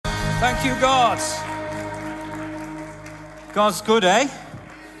Thank you, God. God's good, eh?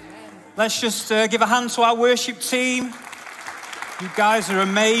 Let's just give a hand to our worship team. You guys are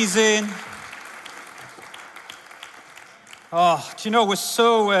amazing. Oh, do you know, we're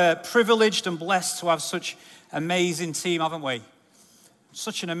so privileged and blessed to have such an amazing team, haven't we?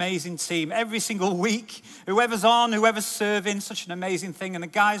 Such an amazing team. Every single week, whoever's on, whoever's serving, such an amazing thing. And the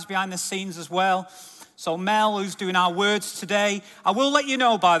guys behind the scenes as well. So Mel, who's doing our words today. I will let you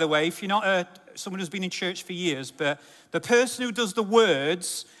know, by the way, if you're not someone who's been in church for years, but the person who does the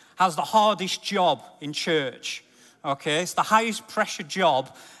words has the hardest job in church. Okay, it's the highest pressure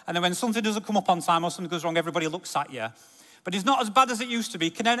job. And then when something doesn't come up on time or something goes wrong, everybody looks at you. But it's not as bad as it used to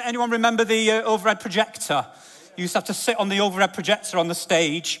be. Can anyone remember the overhead projector? You used to have to sit on the overhead projector on the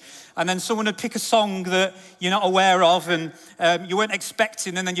stage, and then someone would pick a song that you're not aware of and you weren't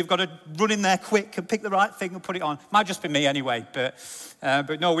expecting, and then you've got to run in there quick and pick the right thing and put it on. Might just be me anyway, but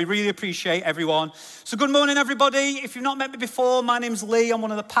no, we really appreciate everyone. So good morning, everybody. If you've not met me before, my name's Lee. I'm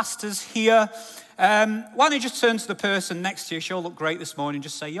one of the pastors here. Why don't you just turn to the person next to you? She'll look great this morning.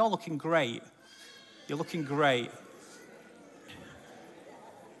 Just say, you're looking great. You're looking great.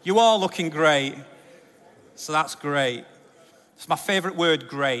 You are looking great. So that's great. It's my favorite word,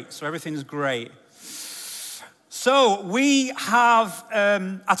 great. So everything's great. So we have,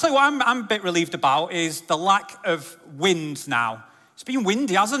 I'll tell you what I'm a bit relieved about is the lack of wind now. It's been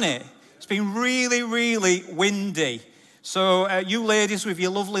windy, hasn't it? It's been really, really windy. So you ladies with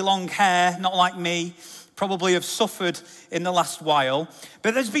your lovely long hair, not like me, probably have suffered in the last while.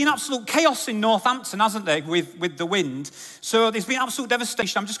 But there's been absolute chaos in Northampton, hasn't there, with the wind. So there's been absolute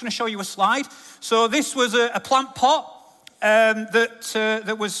devastation. I'm just going to show you a slide. So this was a plant pot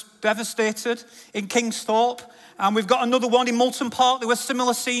that was devastated in Kingsthorpe. And we've got another one in Moulton Park. There were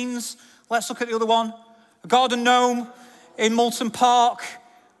similar scenes. Let's look at the other one. A garden gnome in Moulton Park.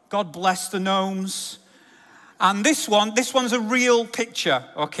 God bless the gnomes. And this one's a real picture,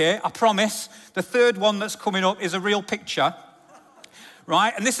 okay? I promise. The third one that's coming up is a real picture,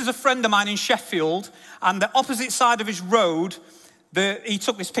 right? And this is a friend of mine in Sheffield, and the opposite side of his road, he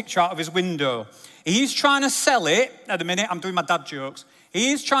took this picture out of his window. He's trying to sell it at the minute. I'm doing my dad jokes.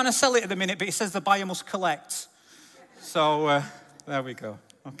 He is trying to sell it at the minute, but he says the buyer must collect. So there we go.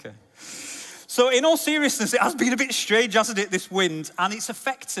 Okay. So in all seriousness, it has been a bit strange, hasn't it, this wind? And it's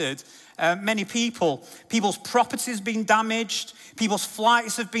affected many people. People's properties been damaged. People's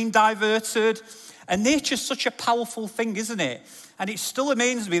flights have been diverted. And nature's such a powerful thing, isn't it? And it still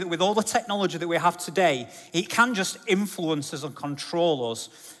amazes me that with all the technology that we have today, it can just influence us and control us.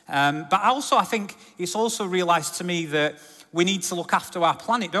 But I think it's also realized to me that we need to look after our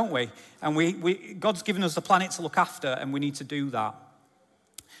planet, don't we? And God's given us the planet to look after, and we need to do that.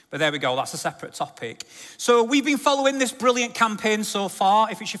 But there we go, that's a separate topic. So we've been following this brilliant campaign so far.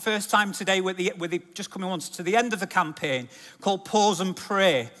 If it's your first time today, we're just coming on to the end of the campaign called Pause and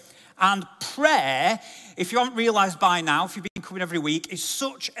Pray. And prayer, if you haven't realized by now, if you've been coming every week, is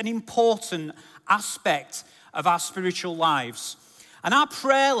such an important aspect of our spiritual lives. And our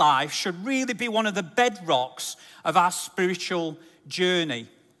prayer life should really be one of the bedrocks of our spiritual journey.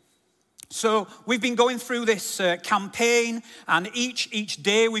 So we've been going through this campaign, and each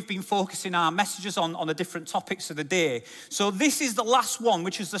day we've been focusing our messages on the different topics of the day. So this is the last one,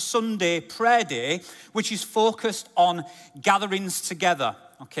 which is the Sunday prayer day, which is focused on gatherings together.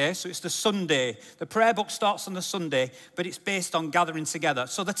 Okay, so it's the Sunday. The prayer book starts on the Sunday, but it's based on gathering together.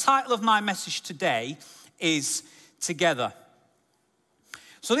 So the title of my message today is Together.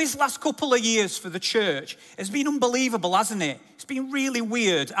 So these last couple of years for the church has been unbelievable, hasn't it? It's been really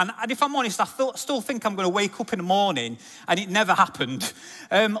weird. And if I'm honest, I still think I'm going to wake up in the morning, and it never happened.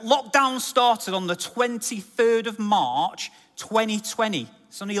 Lockdown started on the 23rd of March, 2020.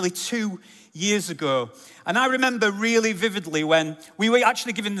 So nearly 2 years ago. And I remember really vividly when we were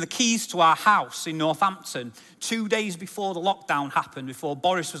actually given the keys to our house in Northampton 2 days before the lockdown happened, before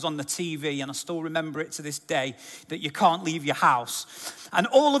Boris was on the TV, and I still remember it to this day, that you can't leave your house. And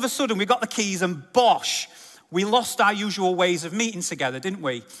all of a sudden we got the keys, and bosh, we lost our usual ways of meeting together, didn't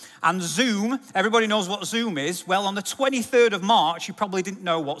we? And Zoom, everybody knows what Zoom is. Well, on the 23rd of March, you probably didn't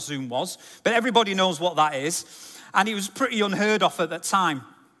know what Zoom was, but everybody knows what that is. And it was pretty unheard of at that time.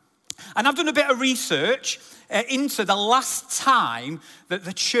 And I've done a bit of research into the last time that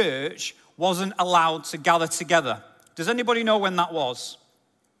the church wasn't allowed to gather together. Does anybody know when that was?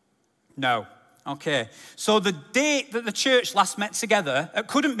 No. Okay. So the date that the church last met together,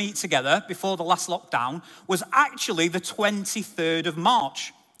 couldn't meet together before the last lockdown, was actually the 23rd of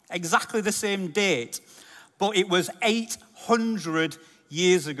March. Exactly the same date. But it was 800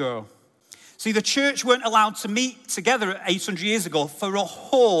 years ago. See, the church weren't allowed to meet together 800 years ago for a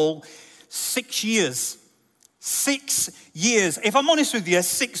whole 6 years. 6 years. If I'm honest with you,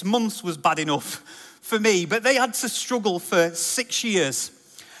 6 months was bad enough for me, but they had to struggle for 6 years.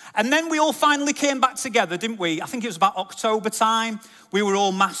 And then we all finally came back together, didn't we? I think it was about October time. We were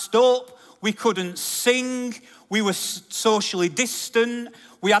all masked up. We couldn't sing. We were socially distant.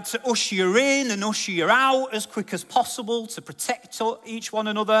 We had to usher you in and usher you out as quick as possible to protect each one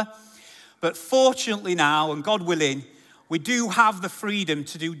another. But fortunately now, and God willing, we do have the freedom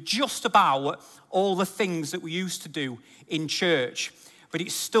to do just about all the things that we used to do in church. But it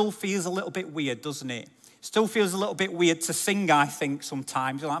still feels a little bit weird, doesn't it? Still feels a little bit weird to sing, I think,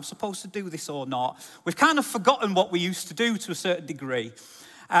 sometimes. Like, I'm supposed to do this or not. We've kind of forgotten what we used to do to a certain degree.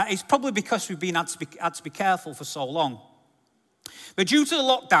 It's probably because we've had to be careful for so long. But due to the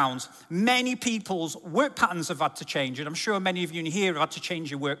lockdowns, many people's work patterns have had to change, and I'm sure many of you in here have had to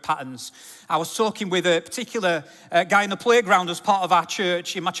change your work patterns. I was talking with a particular guy in the playground as part of our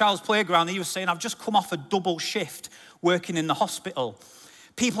church, in my child's playground. He was saying, I've just come off a double shift working in the hospital.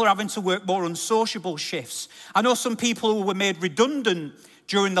 People are having to work more unsociable shifts. I know some people who were made redundant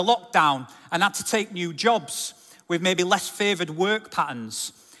during the lockdown and had to take new jobs with maybe less favoured work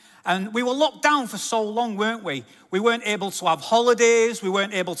patterns. And we were locked down for so long, weren't we? We weren't able to have holidays. We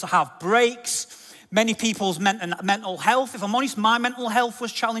weren't able to have breaks. Many people's mental health, if I'm honest, my mental health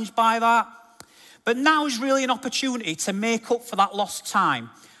was challenged by that. But now is really an opportunity to make up for that lost time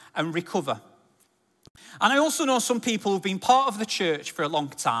and recover. And I also know some people who've been part of the church for a long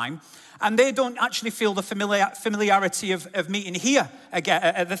time, and they don't actually feel the familiarity of meeting here again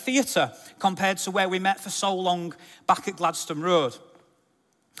at the theatre compared to where we met for so long back at Gladstone Road.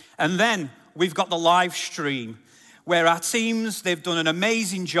 And then we've got the live stream, where our teams, they've done an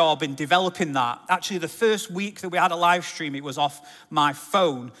amazing job in developing that. Actually, the first week that we had a live stream, it was off my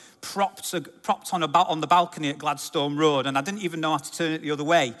phone, propped on the balcony at Gladstone Road, and I didn't even know how to turn it the other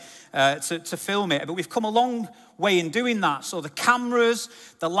way to film it. But we've come a long way in doing that. So the cameras,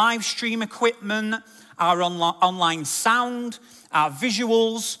 the live stream equipment, our online sound, our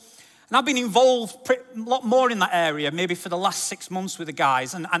visuals. And I've been involved a lot more in that area, maybe for the last 6 months with the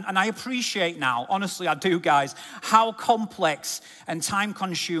guys. And I appreciate now, honestly I do, guys, how complex and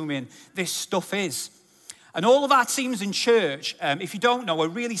time-consuming this stuff is. And all of our teams in church, if you don't know, are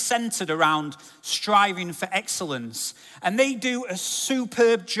really centered around striving for excellence. And they do a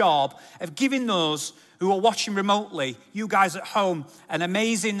superb job of giving those who are watching remotely, you guys at home, an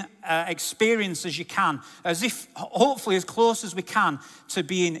amazing experience as you can, as if, hopefully, as close as we can to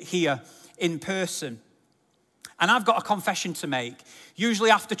being here in person. And I've got a confession to make. Usually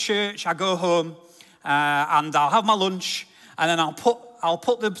after church, I go home and I'll have my lunch, and then I'll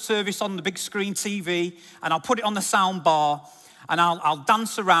put the service on the big screen TV, and I'll put it on the sound bar, and I'll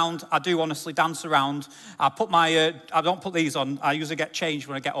dance around. I do honestly dance around. I don't put these on. I usually get changed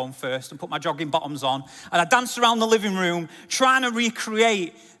when I get home first and put my jogging bottoms on. And I dance around the living room trying to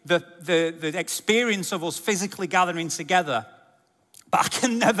recreate the experience of us physically gathering together. But I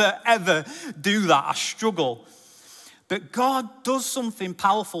can never, ever do that. I struggle. But God does something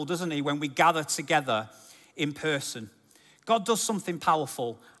powerful, doesn't he, when we gather together in person. God does something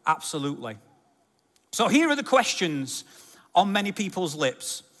powerful, absolutely. So here are the questions on many people's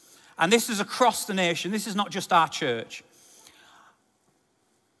lips. And this is across the nation. This is not just our church.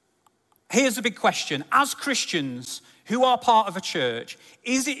 Here's the big question. As Christians who are part of a church,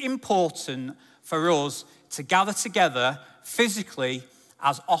 is it important for us to gather together physically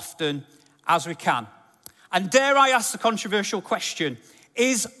as often as we can? And dare I ask the controversial question,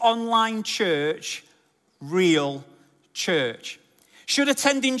 is online church real church? Should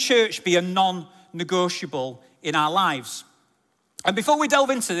attending church be a non-negotiable in our lives? And before we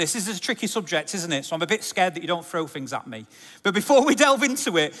delve into this is a tricky subject, isn't it? So I'm a bit scared that you don't throw things at me. But before we delve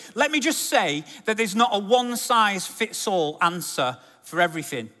into it, let me just say that there's not a one-size-fits-all answer for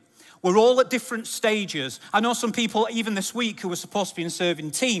everything. We're all at different stages. I know some people, even this week, who were supposed to be in serving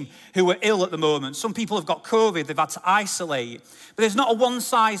team, who are ill at the moment. Some people have got COVID, they've had to isolate. But there's not a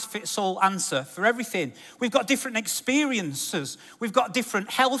one-size-fits-all answer for everything. We've got different experiences. We've got different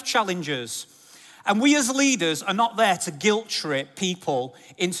health challenges. And we as leaders are not there to guilt trip people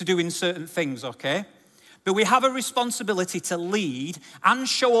into doing certain things, okay? But we have a responsibility to lead and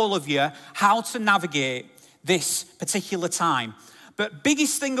show all of you how to navigate this particular time. But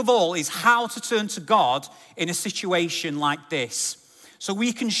biggest thing of all is how to turn to God in a situation like this, so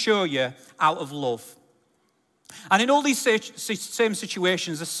we can show you out of love. And in all these same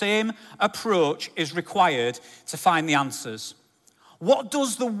situations, the same approach is required to find the answers. What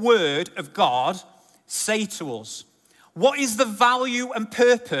does the Word of God say to us? What is the value and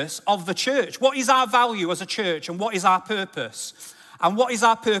purpose of the church? What is our value as a church and what is our purpose? And what is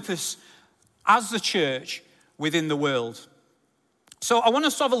our purpose as the church within the world? So I want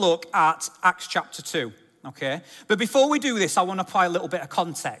us to have a look at Acts chapter 2, okay? But before we do this, I want to apply a little bit of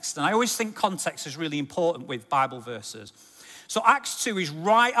context. And I always think context is really important with Bible verses. So Acts 2 is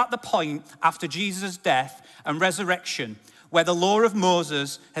right at the point after Jesus' death and resurrection, where the law of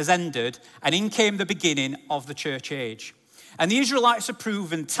Moses has ended, and in came the beginning of the church age. And the Israelites have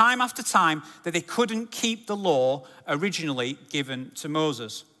proven time after time that they couldn't keep the law originally given to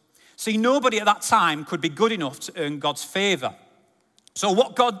Moses. See, nobody at that time could be good enough to earn God's favor. So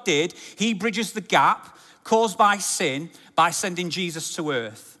what God did, he bridges the gap caused by sin by sending Jesus to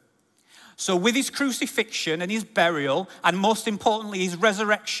earth. So with his crucifixion and his burial, and most importantly, his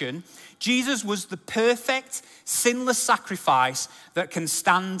resurrection, Jesus was the perfect, sinless sacrifice that can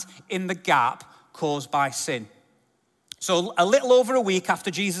stand in the gap caused by sin. So a little over a week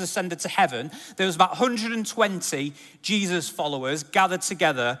after Jesus ascended to heaven, there was about 120 Jesus followers gathered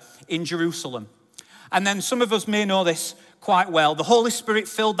together in Jerusalem. And then some of us may know this quite well. The Holy Spirit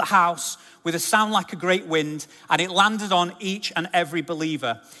filled the house with a sound like a great wind, and it landed on each and every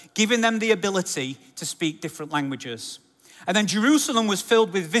believer, giving them the ability to speak different languages. And then Jerusalem was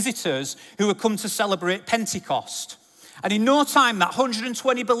filled with visitors who had come to celebrate Pentecost. And in no time, that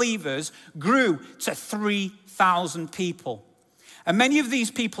 120 believers grew to 3,000 people. And many of these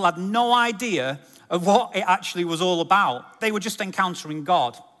people had no idea of what it actually was all about. They were just encountering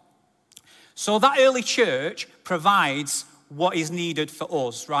God. So that early church provides what is needed for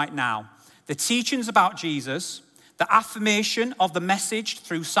us right now. The teachings about Jesus, the affirmation of the message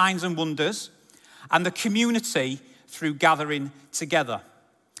through signs and wonders, and the community through gathering together.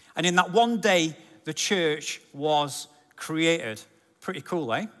 And in that one day, the church was created. Pretty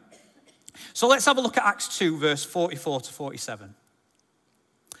cool, eh? So let's have a look at Acts 2, verse 44 to 47.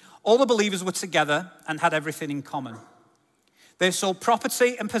 All the believers were together and had everything in common. They sold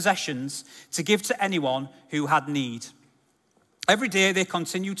property and possessions to give to anyone who had need. Every day they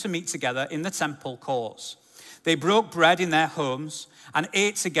continued to meet together in the temple courts. They broke bread in their homes and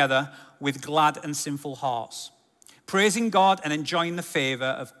ate together with glad and sinful hearts, praising God and enjoying the favor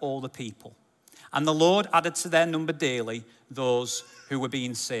of all the people. And the Lord added to their number daily those who were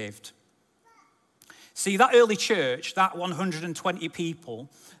being saved. See, that early church, that 120 people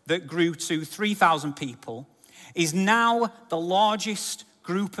that grew to 3,000 people, is now the largest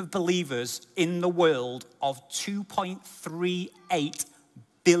group of believers in the world of 2.38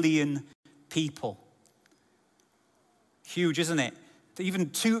 billion people. Huge, isn't it? Even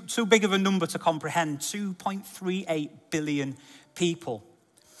too big of a number to comprehend, 2.38 billion people.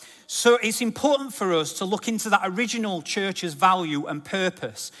 So it's important for us to look into that original church's value and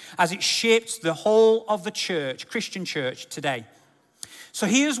purpose as it shaped the whole of the church, Christian church today. So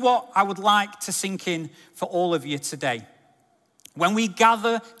here's what I would like to sink in for all of you today. When we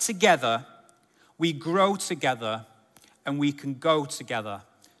gather together, we grow together, and we can go together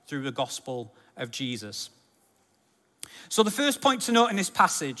through the gospel of Jesus. So the first point to note in this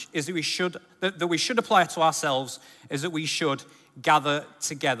passage is that we should apply to ourselves is that we should gather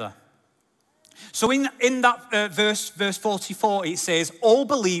together. So in that verse 44, it says, all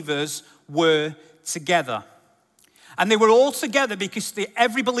believers were together. And they were all together because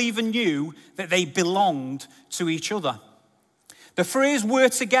every believer knew that they belonged to each other. The phrase were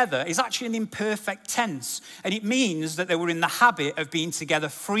together is actually an imperfect tense, and it means that they were in the habit of being together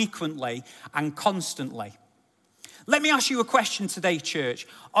frequently and constantly. Let me ask you a question today, church.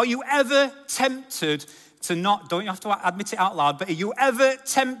 Are you ever tempted to not, don't you have to admit it out loud, but are you ever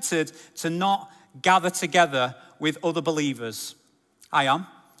tempted to not gather together with other believers? I am.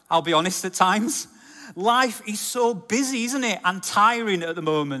 I'll be honest at times. Life is so busy, isn't it? And tiring at the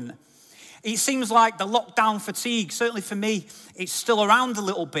moment. It seems like the lockdown fatigue, certainly for me, it's still around a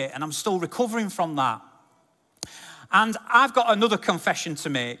little bit and I'm still recovering from that. And I've got another confession to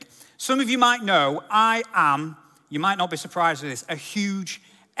make. Some of you might know I am, you might not be surprised with this, a huge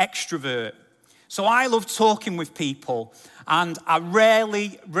extrovert. So I love talking with people and I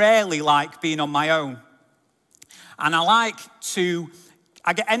rarely like being on my own. And I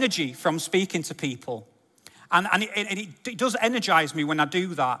get energy from speaking to people. And it does energize me when I do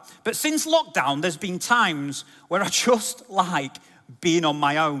that. But since lockdown, there's been times where I just like being on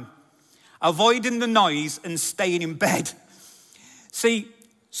my own, avoiding the noise and staying in bed. See,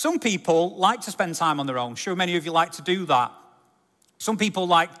 some people like to spend time on their own. Sure, many of you like to do that. Some people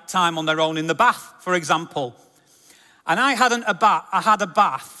like time on their own in the bath, for example. And I had a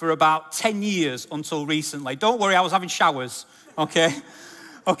bath for about 10 years until recently. Don't worry, I was having showers, okay?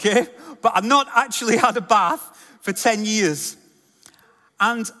 Okay, but I've not actually had a bath for 10 years.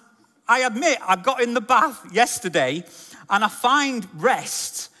 And I admit, I got in the bath yesterday and I find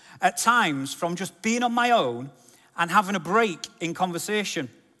rest at times from just being on my own and having a break in conversation.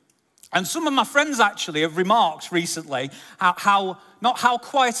 And some of my friends actually have remarked recently how not how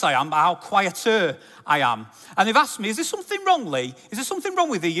quiet I am, but how quieter I am. And they've asked me, is there something wrong, Lee? Is there something wrong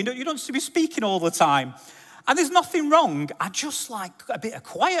with you? You don't seem to be speaking all the time. And there's nothing wrong. I just like a bit of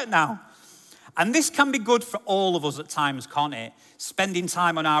quiet now. And this can be good for all of us at times, can't it? Spending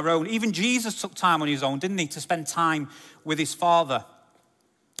time on our own. Even Jesus took time on his own, didn't he, to spend time with his Father.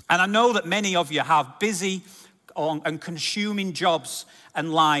 And I know that many of you have busy and consuming jobs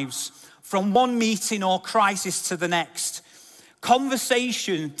and lives, from one meeting or crisis to the next.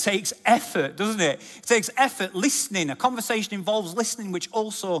 Conversation takes effort, doesn't it? It takes effort listening. A conversation involves listening, which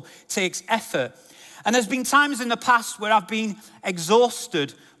also takes effort. And there's been times in the past where I've been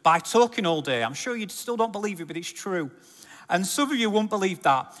exhausted by talking all day. I'm sure you still don't believe it, but it's true. And some of you won't believe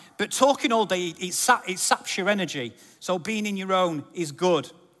that. But talking all day, it saps your energy. So being in your own is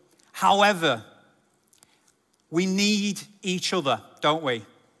good. However, we need each other, don't we?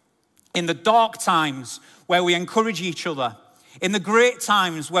 In the dark times where we encourage each other, in the great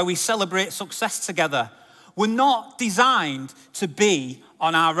times where we celebrate success together, we're not designed to be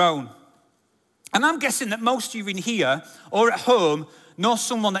on our own. And I'm guessing that most of you in here or at home know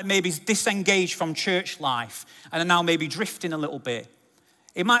someone that maybe is disengaged from church life and are now maybe drifting a little bit.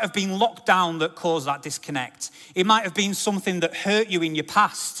 It might have been lockdown that caused that disconnect. It might have been something that hurt you in your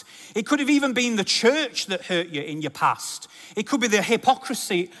past. It could have even been the church that hurt you in your past. It could be the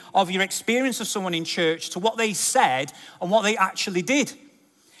hypocrisy of your experience of someone in church to what they said and what they actually did.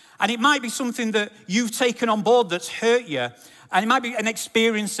 And it might be something that you've taken on board that's hurt you. And it might be an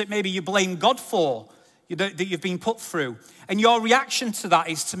experience that maybe you blame God for, that you've been put through. And your reaction to that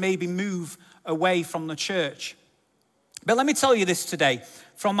is to maybe move away from the church. But let me tell you this today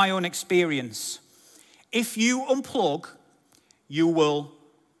from my own experience. If you unplug, you will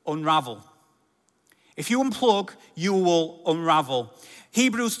unravel. If you unplug, you will unravel.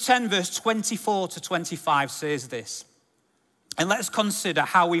 Hebrews 10 verse 24 to 25 says this. And let us consider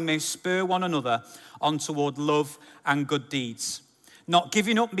how we may spur one another on toward love and good deeds, not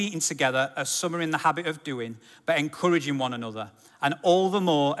giving up meeting together as some are in the habit of doing, but encouraging one another, and all the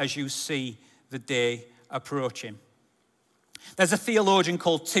more as you see the day approaching. There's a theologian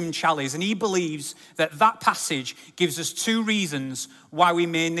called Tim Challies, and he believes that passage gives us two reasons why we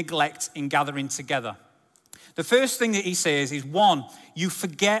may neglect in gathering together. The first thing that he says is, one, you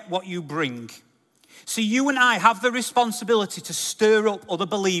forget what you bring. See, you and I have the responsibility to stir up other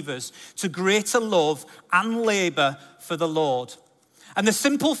believers to greater love and labor for the Lord. And the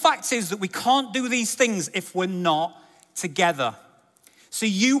simple fact is that we can't do these things if we're not together. So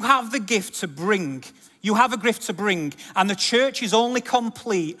you have the gift to bring. You have a gift to bring, and the church is only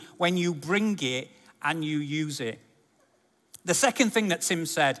complete when you bring it and you use it. The second thing that Tim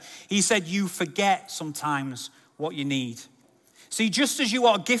said, he said, you forget sometimes what you need. See, just as you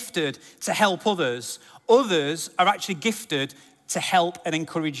are gifted to help others, others are actually gifted to help and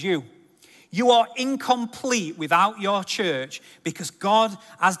encourage you. You are incomplete without your church because God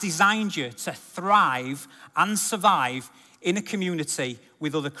has designed you to thrive and survive in a community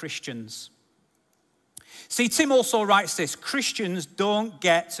with other Christians. See, Tim also writes this, Christians don't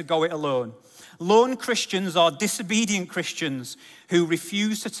get to go it alone. Lone Christians are disobedient Christians who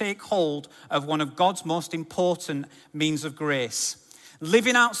refuse to take hold of one of God's most important means of grace.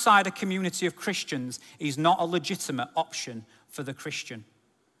 Living outside a community of Christians is not a legitimate option for the Christian.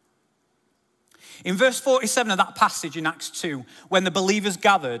 In verse 47 of that passage in Acts 2, when the believers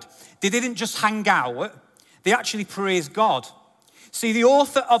gathered, they didn't just hang out, they actually praised God. See, the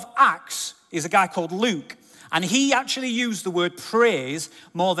author of Acts is a guy called Luke, and he actually used the word praise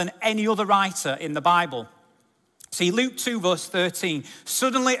more than any other writer in the Bible. See, Luke 2 verse 13,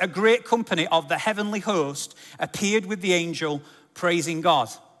 suddenly a great company of the heavenly host appeared with the angel praising God.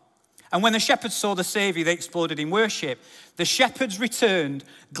 And when the shepherds saw the Savior, they exploded in worship. The shepherds returned,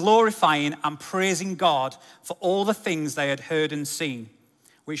 glorifying and praising God for all the things they had heard and seen,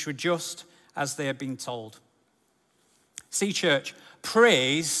 which were just as they had been told. See, church,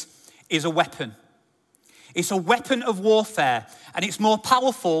 praise is a weapon. It's a weapon of warfare, and it's more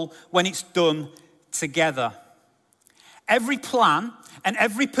powerful when it's done together. Every plan and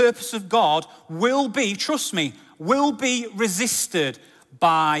every purpose of God will be, trust me, will be resisted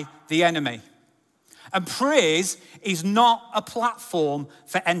by the enemy. And praise is not a platform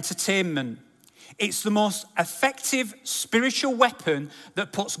for entertainment. It's the most effective spiritual weapon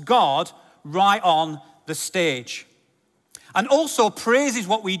that puts God right on the stage. And also, praise is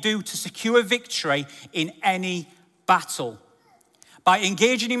what we do to secure victory in any battle. By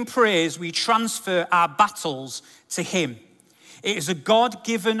engaging in praise, we transfer our battles to him. It is a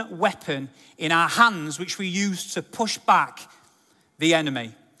God-given weapon in our hands which we use to push back the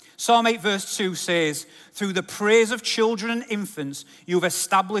enemy. Psalm 8 verse 2 says, through the praise of children and infants, you've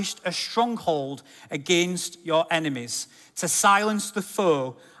established a stronghold against your enemies to silence the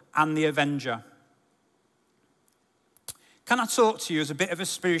foe and the avenger. Can I talk to you as a bit of a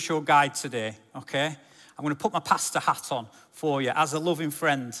spiritual guide today, okay? I'm going to put my pastor hat on for you as a loving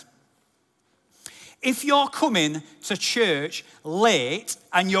friend. If you're coming to church late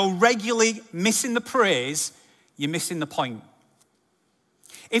and you're regularly missing the praise, you're missing the point.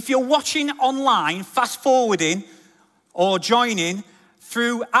 If you're watching online, fast forwarding or joining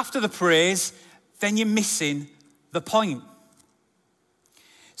through after the praise, then you're missing the point.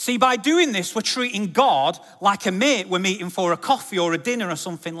 See, by doing this, we're treating God like a mate we're meeting for a coffee or a dinner or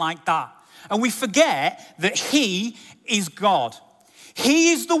something like that. And we forget that he is God.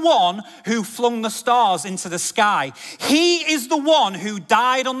 He is the one who flung the stars into the sky. He is the one who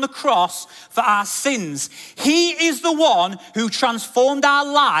died on the cross for our sins. He is the one who transformed our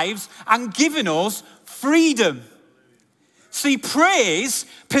lives and given us freedom. See, praise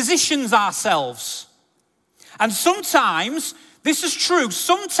positions ourselves. And sometimes, this is true,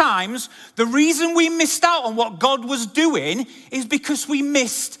 sometimes the reason we missed out on what God was doing is because we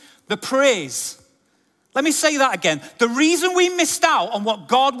missed the praise. Let me say that again. The reason we missed out on what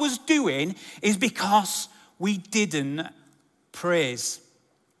God was doing is because we didn't praise.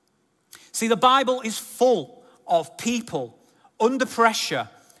 See, the Bible is full of people under pressure,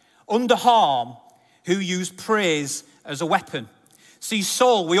 under harm, who use praise as a weapon. See,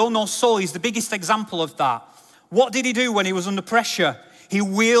 Saul, we all know Saul, he's the biggest example of that. What did he do when he was under pressure? He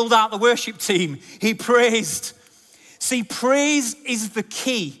wheeled out the worship team. He praised. See, praise is the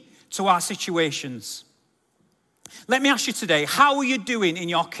key to our situations. Let me ask you today, how are you doing in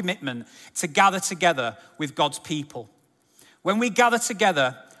your commitment to gather together with God's people? When we gather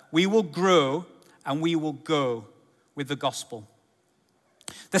together, we will grow and we will go with the gospel.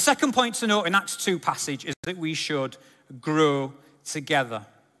 The second point to note in Acts 2 passage is that we should grow together.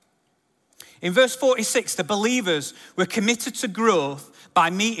 In verse 46, the believers were committed to growth by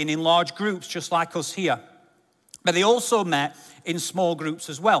meeting in large groups, just like us here. But they also met in small groups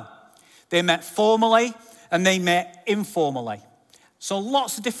as well. They met formally and they met informally. So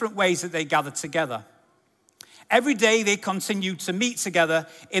lots of different ways that they gathered together. Every day they continued to meet together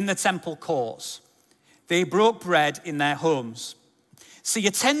in the temple courts. They broke bread in their homes. See,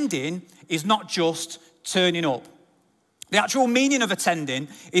 attending is not just turning up. The actual meaning of attending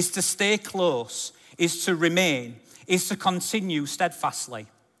is to stay close, is to remain, is to continue steadfastly.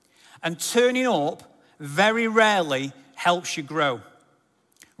 And turning up very rarely helps you grow.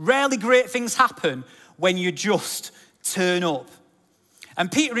 Rarely great things happen when you just turn up.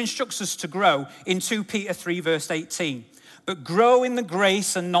 And Peter instructs us to grow in 2 Peter 3 verse 18. But grow in the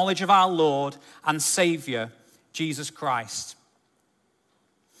grace and knowledge of our Lord and Savior, Jesus Christ.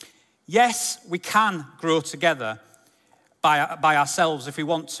 Yes, we can grow together by ourselves if we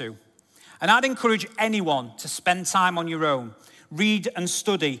want to. And I'd encourage anyone to spend time on your own. Read and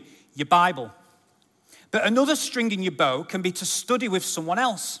study your Bible. But another string in your bow can be to study with someone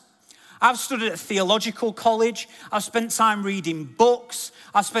else. I've studied at theological college. I've spent time reading books.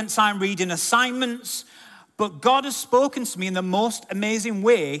 I've spent time reading assignments. But God has spoken to me in the most amazing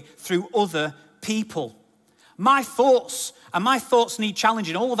way through other people. My thoughts need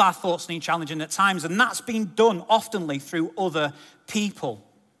challenging. All of our thoughts need challenging at times. And that's been done oftenly through other people.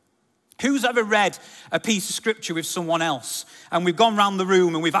 Who's ever read a piece of scripture with someone else? And we've gone around the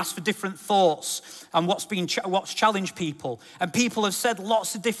room and we've asked for different thoughts and what's challenged people. And people have said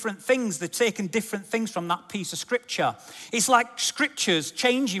lots of different things. They've taken different things from that piece of scripture. It's like scriptures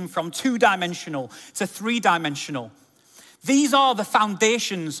changing from 2-dimensional to 3-dimensional. These are the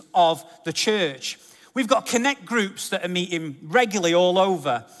foundations of the church. We've got connect groups that are meeting regularly all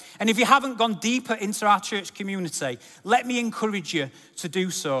over. And if you haven't gone deeper into our church community, let me encourage you to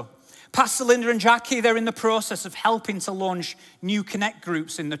do so. Pastor Linda and Jackie, they're in the process of helping to launch new connect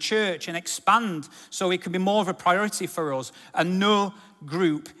groups in the church and expand so it can be more of a priority for us. And no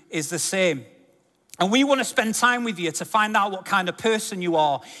group is the same. And we want to spend time with you to find out what kind of person you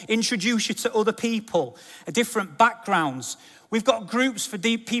are, introduce you to other people, different backgrounds. We've got groups for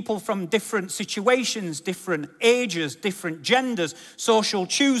people from different situations, different ages, different genders, social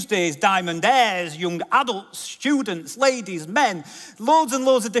Tuesdays, diamond airs, young adults, students, ladies, men, loads and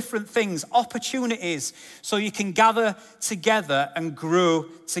loads of different things, opportunities, so you can gather together and grow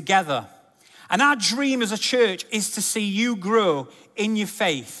together. And our dream as a church is to see you grow in your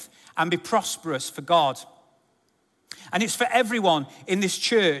faith and be prosperous for God. And it's for everyone in this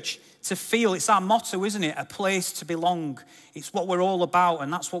church to feel. It's our motto, isn't it? A place to belong. It's what we're all about,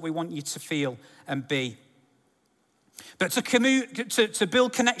 and that's what we want you to feel and be. But to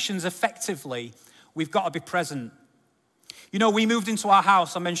build connections effectively, we've got to be present. You know, we moved into our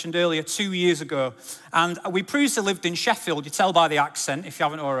house, I mentioned earlier, 2 years ago. And we previously lived in Sheffield. You tell by the accent, if you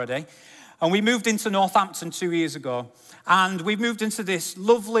haven't already. And we moved into Northampton 2 years ago. And we've moved into this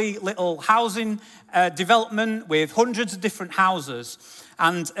lovely little housing development with hundreds of different houses.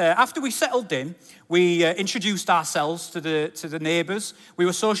 And after we settled in, we introduced ourselves to the neighbours. We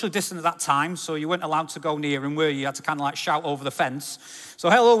were socially distant at that time, so you weren't allowed to go near them, were you? You had to kind of like shout over the fence. So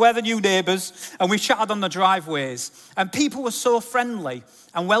hello, we're the new neighbours. And we chatted on the driveways. And people were so friendly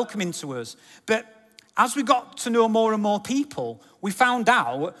and welcoming to us. But as we got to know more and more people, we found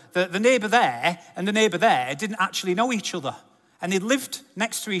out that the neighbour there and the neighbour there didn't actually know each other. And they lived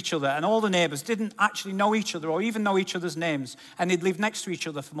next to each other, and all the neighbours didn't actually know each other or even know each other's names. And they'd lived next to each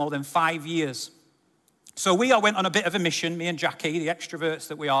other for more than 5 years. So we all went on a bit of a mission, me and Jackie, the extroverts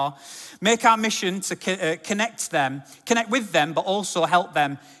that we are, make our mission to connect with them, but also help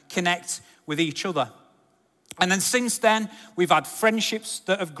them connect with each other. And then since then, we've had friendships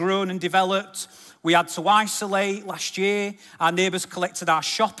that have grown and developed. We had to isolate last year. Our neighbours collected our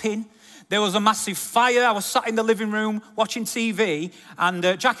shopping. There was a massive fire. I was sat in the living room watching TV,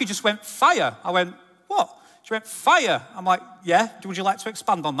 and Jackie just went, "Fire." I went, "What?" She went, "Fire." I'm like, "Yeah, would you like to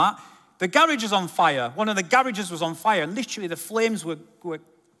expand on that?" The garage is on fire. One of the garages was on fire. Literally, the flames were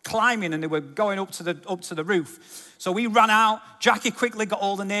climbing, and they were going up to the roof. So we ran out. Jackie quickly got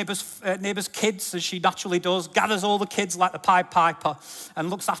all the neighbours' kids, as she naturally does, gathers all the kids like the Pied Piper, and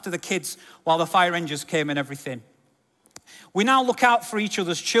looks after the kids while the fire engines came and everything. We now look out for each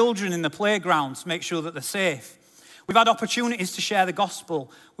other's children in the playground to make sure that they're safe. We've had opportunities to share the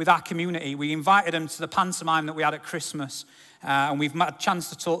gospel with our community. We invited them to the pantomime that we had at Christmas, and we've had a chance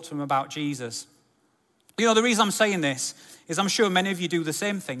to talk to them about Jesus. You know, the reason I'm saying this is I'm sure many of you do the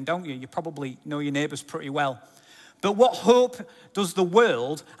same thing, don't you? You probably know your neighbours pretty well. But what hope does the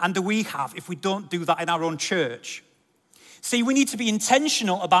world and do we have if we don't do that in our own church? See, we need to be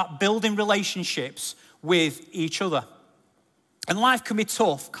intentional about building relationships with each other. And life can be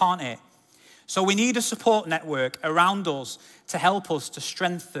tough, can't it? So we need a support network around us to help us to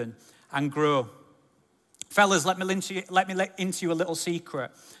strengthen and grow. Fellas, let me let into you a little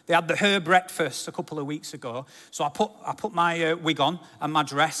secret. They had the Her breakfast a couple of weeks ago. So I put my wig on and my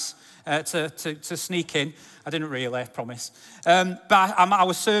dress to sneak in. I didn't really, I promise. But I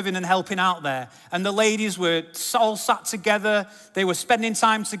was serving and helping out there. And the ladies were all sat together. They were spending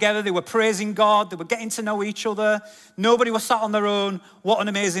time together. They were praising God. They were getting to know each other. Nobody was sat on their own. What an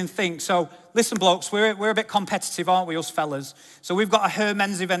amazing thing. So listen, blokes, we're a bit competitive, aren't we, us fellas? So we've got a Her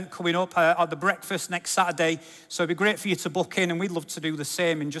Men's event coming up at the breakfast next Saturday. So it'd be great for you to book in, and we'd love to do the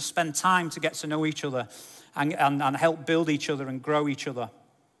same and just spend time to get to know each other and help build each other and grow each other.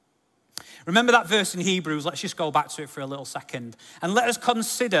 Remember that verse in Hebrews? Let's just go back to it for a little second. And let us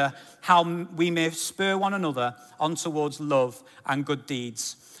consider how we may spur one another on towards love and good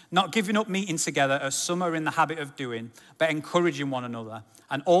deeds. Not giving up meeting together as some are in the habit of doing, but encouraging one another.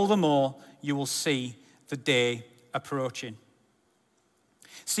 And all the more you will see the day approaching.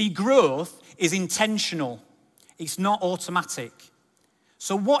 See, growth is intentional. It's not automatic.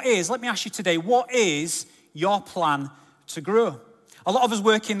 So let me ask you today, what is your plan to grow? A lot of us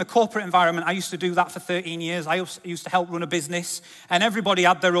work in the corporate environment. I used to do that for 13 years. I used to help run a business, and everybody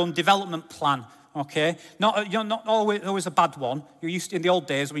had their own development plan, okay? Not always a bad one. You used to, in the old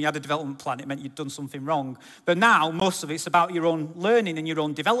days, when you had a development plan, it meant you'd done something wrong. But now, most of it's about your own learning and your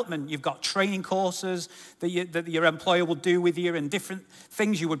own development. You've got training courses that your employer will do with you, and different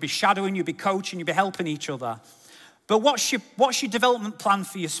things you would be shadowing, you'd be coaching, you'd be helping each other. But what's your development plan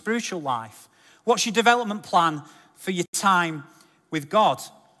for your spiritual life? What's your development plan for your time with God?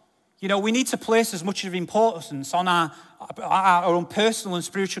 You know, we need to place as much of importance on our own personal and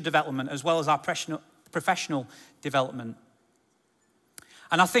spiritual development as well as our professional development.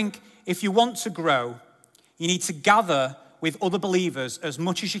 And I think if you want to grow, you need to gather with other believers as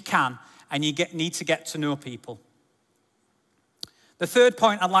much as you can, and you need to get to know people. The third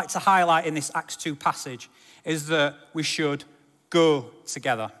point I'd like to highlight in this Acts 2 passage is that we should go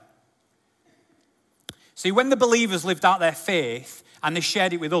together. See, when the believers lived out their faith and they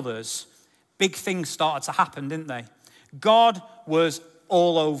shared it with others, big things started to happen, didn't they? God was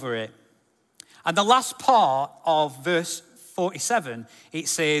all over it. And the last part of verse 47, it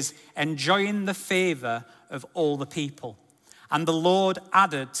says, enjoying the favor of all the people. And the Lord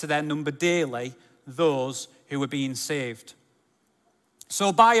added to their number daily those who were being saved.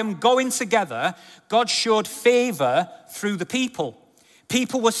 So by them going together, God showed favor through the people.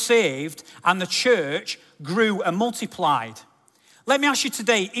 People were saved and the church grew and multiplied. Let me ask you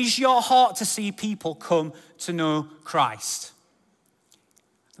today, is your heart to see people come to know Christ?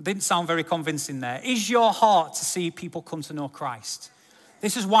 It didn't sound very convincing there. Is your heart to see people come to know Christ?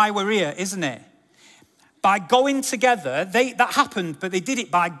 This is why we're here, isn't it? By going together, that happened, but they did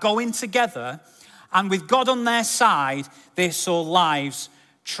it by going together, and with God on their side, they saw lives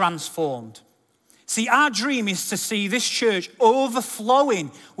transformed. See, our dream is to see this church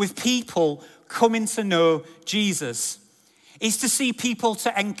overflowing with people coming to know Jesus. It's to see people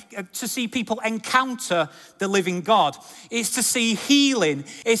encounter the living God. It's to see healing.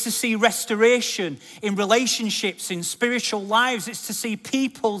 It's to see restoration in relationships, in spiritual lives. It's to see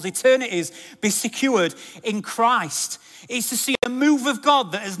people's eternities be secured in Christ. It's to see a move of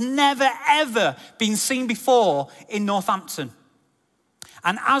God that has never, ever been seen before in Northampton.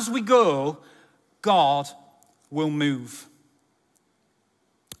 And as we go, God will move.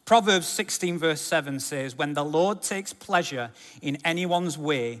 Proverbs 16 verse 7 says, when the Lord takes pleasure in anyone's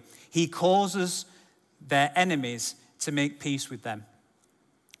way, he causes their enemies to make peace with them.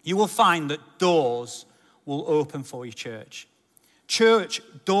 You will find that doors will open for you, church. Church,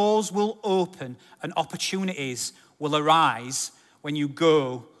 doors will open and opportunities will arise when you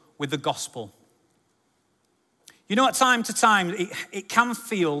go with the gospel. You know, at time to time, it can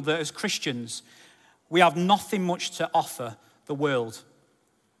feel that as Christians, we have nothing much to offer the world.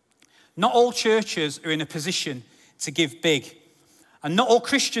 Not all churches are in a position to give big. And not all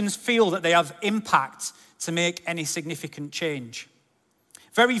Christians feel that they have impact to make any significant change.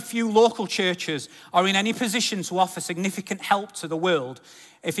 Very few local churches are in any position to offer significant help to the world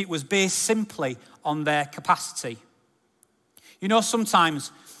if it was based simply on their capacity. You know,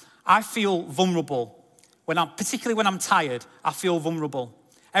 sometimes I feel vulnerable. Particularly when I'm tired, I feel vulnerable.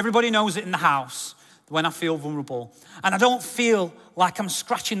 Everybody knows it in the house when I feel vulnerable. And I don't feel like I'm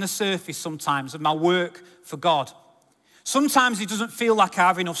scratching the surface sometimes of my work for God. Sometimes it doesn't feel like I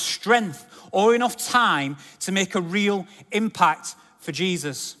have enough strength or enough time to make a real impact for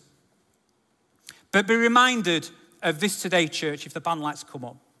Jesus. But be reminded of this today, church, if the band lights come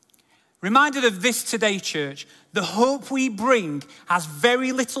up. Reminded of this today, church, the hope we bring has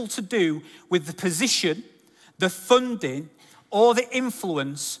very little to do with the position, the funding, or the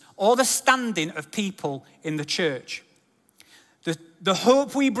influence, or the standing of people in the church. The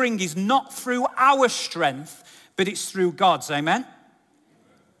hope we bring is not through our strength, but it's through God's, amen?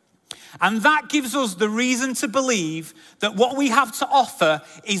 And that gives us the reason to believe that what we have to offer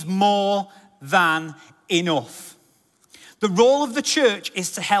is more than enough. The role of the church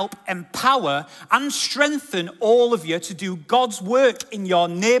is to help empower and strengthen all of you to do God's work in your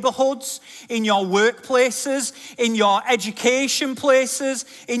neighborhoods, in your workplaces, in your education places,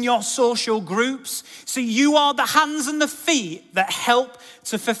 in your social groups. So you are the hands and the feet that help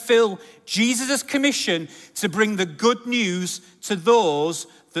to fulfill Jesus' commission to bring the good news to those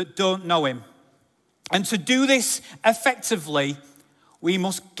that don't know him. And to do this effectively, we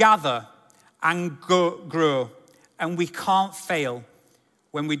must gather and grow. And we can't fail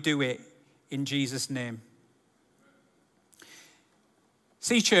when we do it in Jesus' name.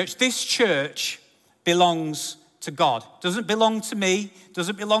 See, church, this church belongs to God. Doesn't belong to me,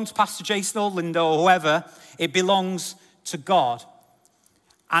 doesn't belong to Pastor Jason or Linda or whoever. It belongs to God.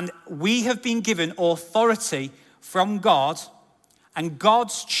 And we have been given authority from God, and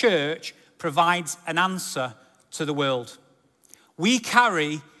God's church provides an answer to the world. We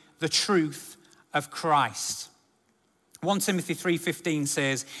carry the truth of Christ. 1 Timothy 3:15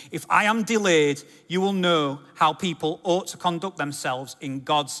 says, if I am delayed, you will know how people ought to conduct themselves in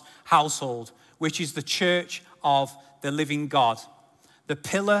God's household, which is the church of the living God, the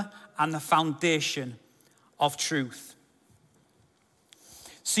pillar and the foundation of truth.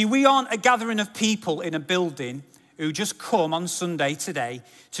 See, we aren't a gathering of people in a building who just come on Sunday today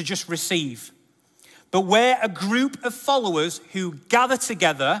to just receive. But we're a group of followers who gather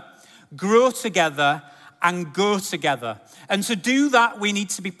together, grow together, and go together. And to do that, we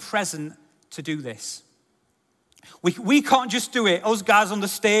need to be present to do this. We can't just do it. Us guys on the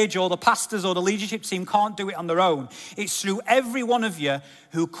stage or the pastors or the leadership team can't do it on their own. It's through every one of you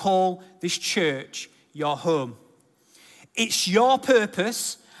who call this church your home. It's your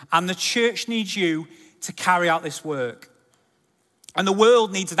purpose, and the church needs you to carry out this work. And the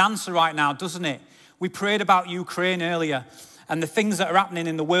world needs an answer right now, doesn't it? We prayed about Ukraine earlier. And the things that are happening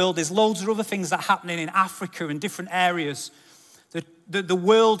in the world, there's loads of other things that are happening in Africa and different areas. The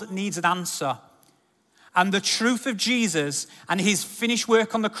world needs an answer. And the truth of Jesus and his finished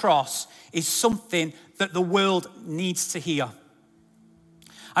work on the cross is something that the world needs to hear.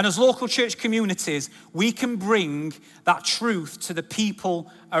 And as local church communities, we can bring that truth to the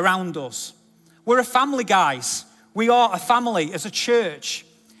people around us. We're a family, guys. We are a family as a church.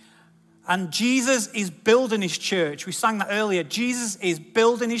 And Jesus is building his church. We sang that earlier. Jesus is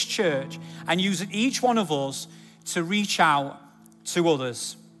building his church and using each one of us to reach out to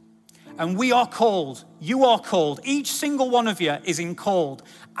others. And we are called, you are called, each single one of you is called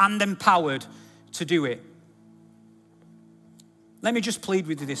and empowered to do it. Let me just plead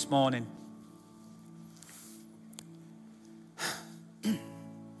with you this morning.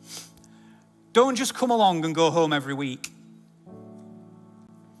 Don't just come along and go home every week.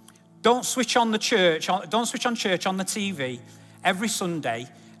 Don't switch on church on the TV every Sunday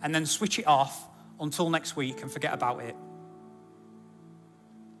and then switch it off until next week and forget about it.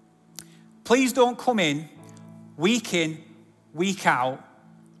 Please don't come in, week out,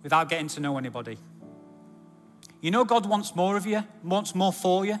 without getting to know anybody. You know God wants more of you, wants more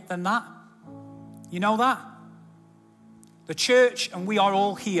for you than that. You know that? The church and we are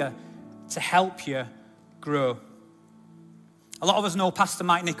all here to help you grow. A lot of us know Pastor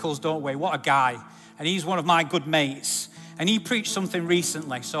Mike Nichols, don't we? What a guy. And he's one of my good mates. And he preached something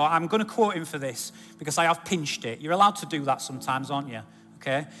recently, so I'm going to quote him for this because I have pinched it. You're allowed to do that sometimes, aren't you?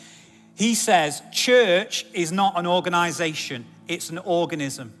 Okay? He says, church is not an organization, it's an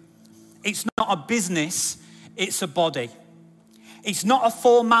organism. It's not a business, it's a body. It's not a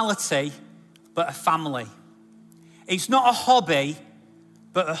formality, but a family. It's not a hobby,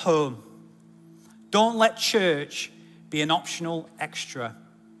 but a home. Don't let church be an optional extra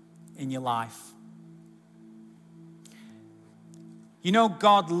in your life. You know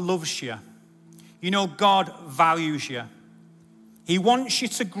God loves you. You know God values you. He wants you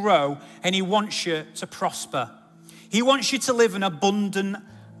to grow and he wants you to prosper. He wants you to live an abundant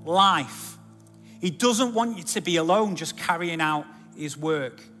life. He doesn't want you to be alone just carrying out his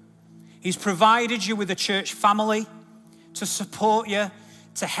work. He's provided you with a church family to support you,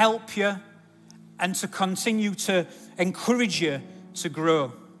 to help you, and to continue to encourage you to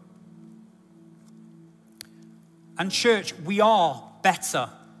grow. And church, we are better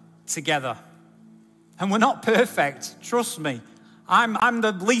together. And we're not perfect, trust me. I'm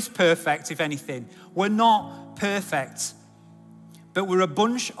the least perfect, if anything. We're not perfect. But we're a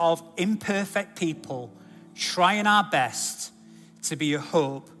bunch of imperfect people trying our best to be a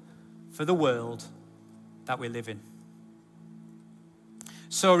hope for the world that we live in.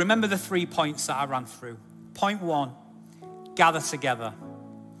 So remember the 3 points that I ran through. Point 1, gather together.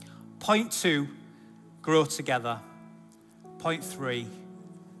 Point 2, grow together. Point 3,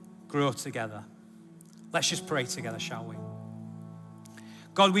 grow together. Let's just pray together, shall we?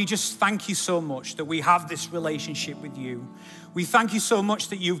 God, we just thank you so much that we have this relationship with you. We thank you so much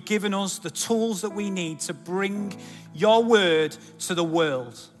that you've given us the tools that we need to bring your word to the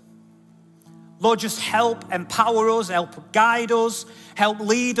world. Lord, just help empower us, help guide us, help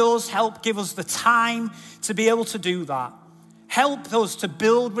lead us, help give us the time to be able to do that. Help us to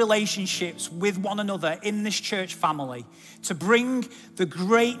build relationships with one another in this church family, to bring the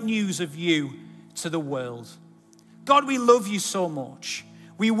great news of you to the world. God, we love you so much.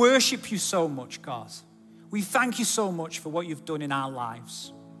 We worship you so much, God. We thank you so much for what you've done in our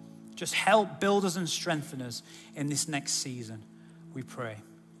lives. Just help build us and strengthen us in this next season, we pray.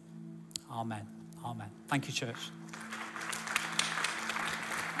 Amen. Amen. Thank you, church.